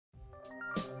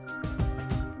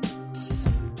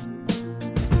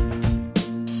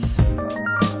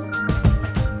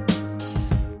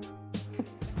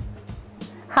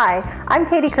Hi, I'm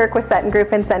Katie Kirk with Sutton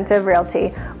Group Incentive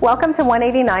Realty. Welcome to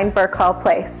 189 Birkhall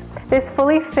Place. This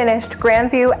fully finished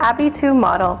Grandview Abbey 2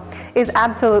 model is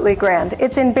absolutely grand.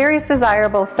 It's in Barrie's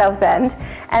desirable South End,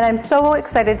 and I'm so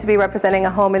excited to be representing a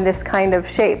home in this kind of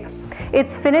shape.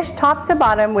 It's finished top to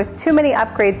bottom with too many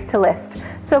upgrades to list.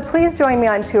 So please join me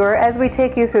on tour as we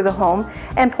take you through the home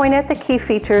and point out the key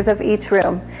features of each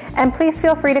room. And please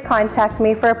feel free to contact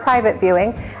me for a private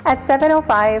viewing at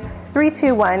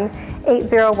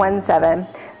 705-321-8017.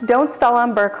 Don't stall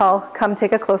on Birkhall. Come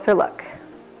take a closer look.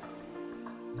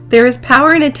 There is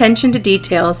power and attention to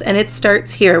details, and it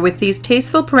starts here with these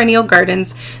tasteful perennial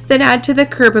gardens that add to the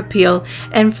curb appeal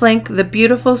and flank the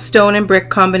beautiful stone and brick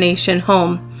combination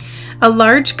home. A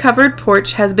large covered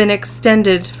porch has been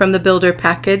extended from the builder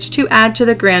package to add to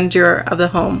the grandeur of the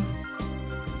home.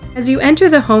 As you enter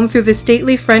the home through the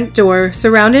stately front door,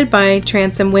 surrounded by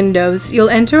transom windows, you'll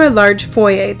enter a large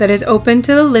foyer that is open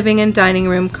to the living and dining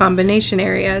room combination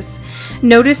areas.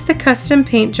 Notice the custom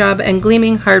paint job and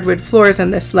gleaming hardwood floors on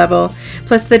this level,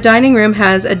 plus the dining room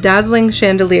has a dazzling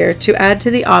chandelier to add to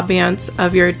the ambiance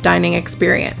of your dining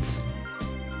experience.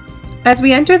 As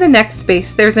we enter the next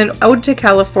space, there's an ode to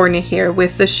California here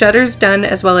with the shutters done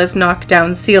as well as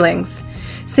knockdown ceilings.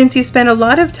 Since you spend a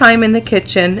lot of time in the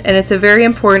kitchen and it's a very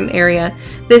important area,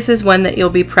 this is one that you'll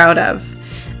be proud of.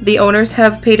 The owners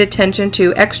have paid attention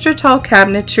to extra tall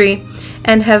cabinetry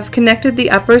and have connected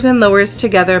the uppers and lowers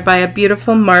together by a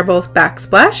beautiful marble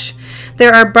backsplash.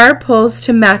 There are bar pulls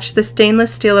to match the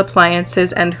stainless steel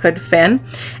appliances and hood fan,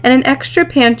 and an extra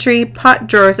pantry, pot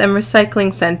drawers, and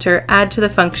recycling center add to the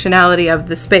functionality of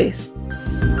the space.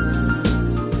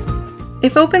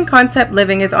 If open concept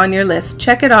living is on your list,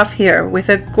 check it off here with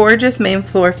a gorgeous main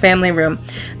floor family room.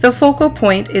 The focal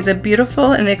point is a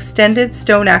beautiful and extended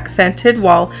stone accented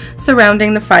wall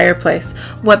surrounding the fireplace.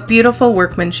 What beautiful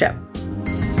workmanship.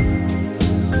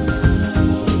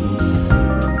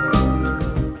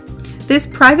 This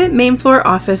private main floor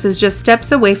office is just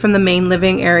steps away from the main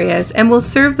living areas and will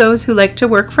serve those who like to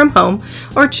work from home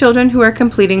or children who are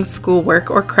completing schoolwork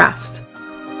or crafts.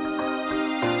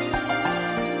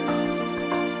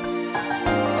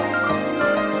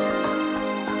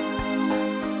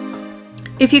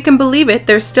 If you can believe it,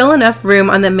 there's still enough room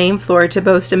on the main floor to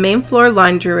boast a main floor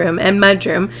laundry room and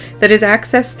mudroom that is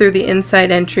accessed through the inside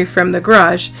entry from the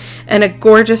garage, and a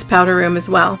gorgeous powder room as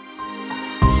well.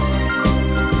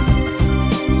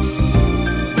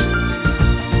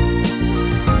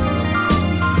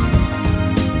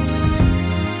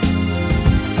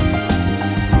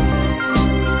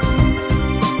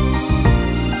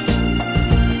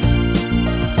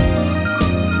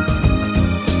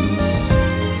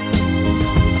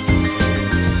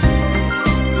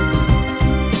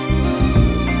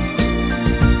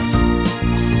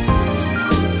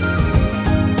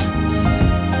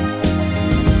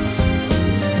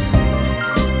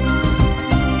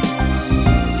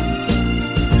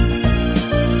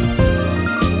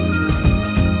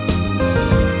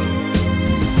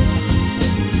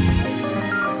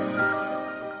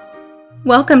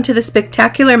 Welcome to the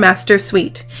spectacular master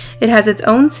suite. It has its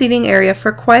own seating area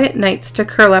for quiet nights to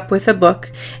curl up with a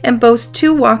book, and boasts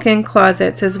 2 walk-in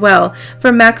closets as well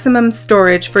for maximum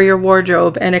storage for your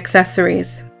wardrobe and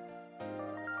accessories.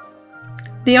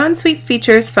 The ensuite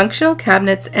features functional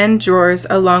cabinets and drawers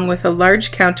along with a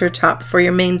large countertop for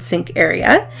your main sink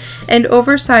area and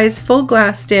oversized full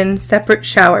glassed-in separate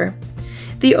shower.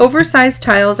 The oversized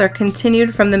tiles are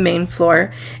continued from the main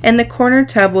floor, and the corner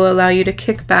tub will allow you to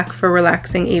kick back for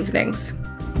relaxing evenings.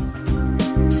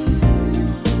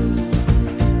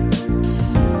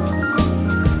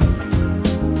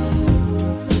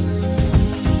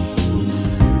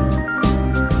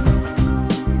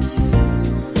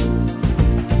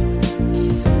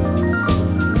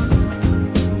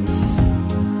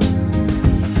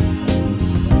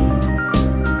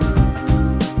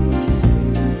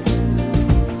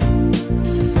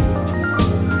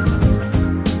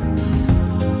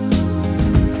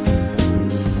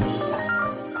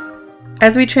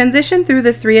 As we transition through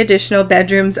the 3 additional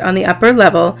bedrooms on the upper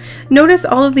level, notice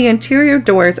all of the interior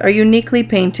doors are uniquely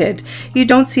painted. You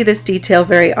don't see this detail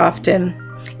very often.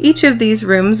 Each of these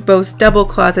rooms boasts double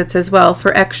closets as well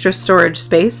for extra storage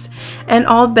space, and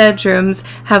all bedrooms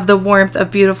have the warmth of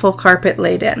beautiful carpet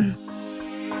laid in.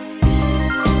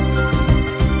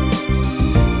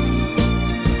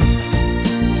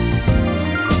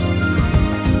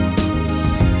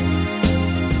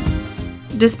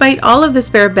 Despite all of the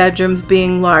spare bedrooms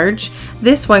being large,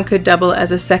 this one could double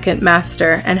as a second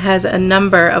master and has a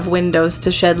number of windows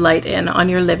to shed light in on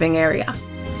your living area.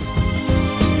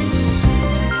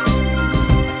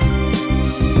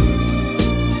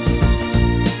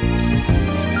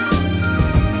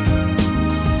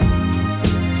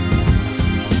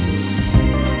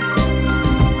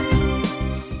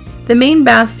 The main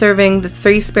bath serving the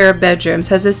 3 spare bedrooms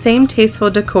has the same tasteful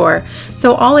decor,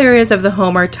 so all areas of the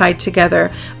home are tied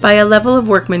together by a level of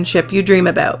workmanship you dream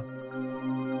about.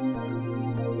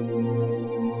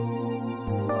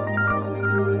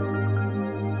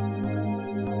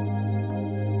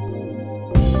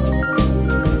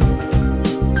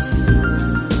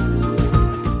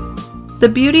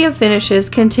 The beauty of finishes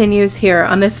continues here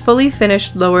on this fully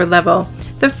finished lower level.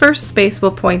 The first space we'll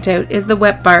point out is the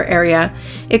wet bar area.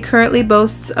 It currently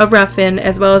boasts a rough-in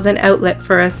as well as an outlet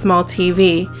for a small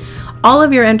TV. All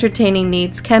of your entertaining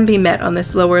needs can be met on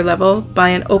this lower level by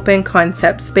an open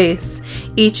concept space.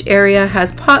 Each area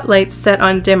has pot lights set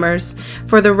on dimmers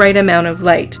for the right amount of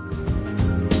light.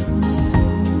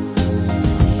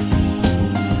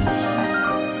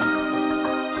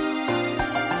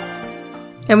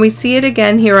 And we see it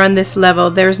again here on this level.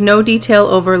 There's no detail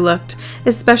overlooked,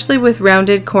 especially with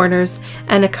rounded corners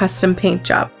and a custom paint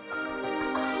job.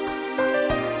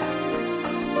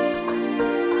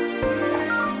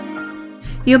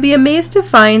 You'll be amazed to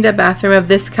find a bathroom of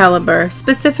this caliber,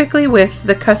 specifically with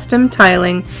the custom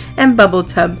tiling and bubble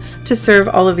tub to serve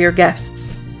all of your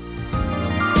guests.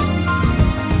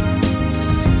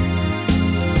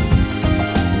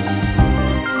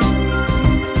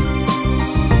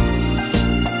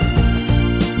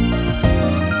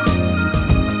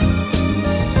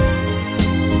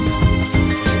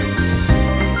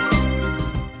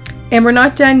 And we're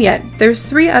not done yet. There's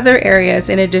 3 other areas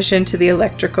in addition to the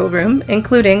electrical room,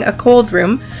 including a cold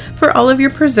room for all of your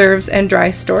preserves and dry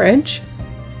storage,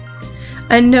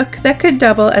 a nook that could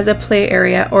double as a play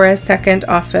area or a second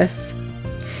office,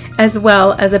 as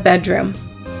well as a bedroom.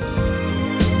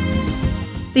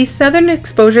 The southern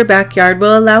exposure backyard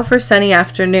will allow for sunny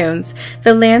afternoons.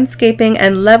 The landscaping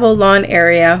and level lawn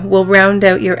area will round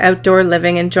out your outdoor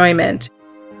living enjoyment.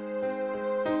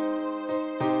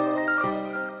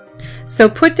 So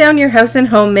put down your House and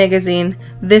Home magazine.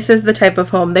 This is the type of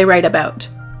home they write about.